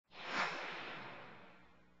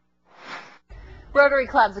Rotary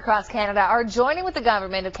clubs across Canada are joining with the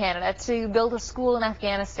government of Canada to build a school in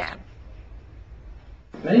Afghanistan.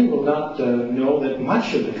 Many will not know that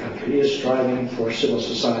much of the country is striving for civil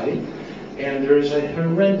society, and there is a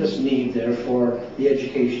horrendous need there for the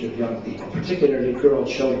education of young people, particularly girl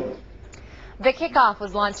children. The kickoff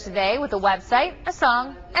was launched today with a website, a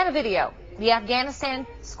song, and a video. The Afghanistan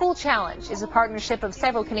School Challenge is a partnership of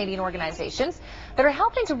several Canadian organizations that are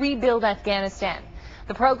helping to rebuild Afghanistan.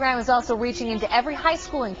 The program is also reaching into every high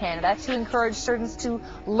school in Canada to encourage students to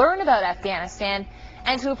learn about Afghanistan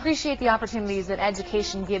and to appreciate the opportunities that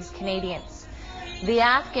education gives Canadians. The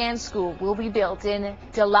Afghan school will be built in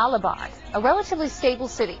Jalalabad, a relatively stable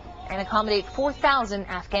city, and accommodate 4,000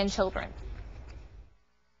 Afghan children.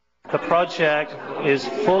 The project is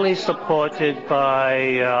fully supported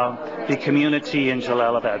by the community in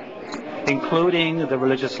Jalalabad, including the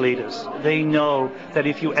religious leaders. They know that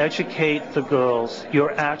if you educate the girls,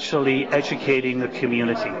 you're actually educating the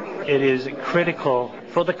community. It is critical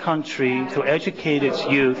for the country to educate its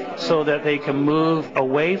youth so that they can move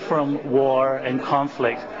away from war and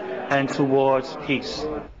conflict and towards peace.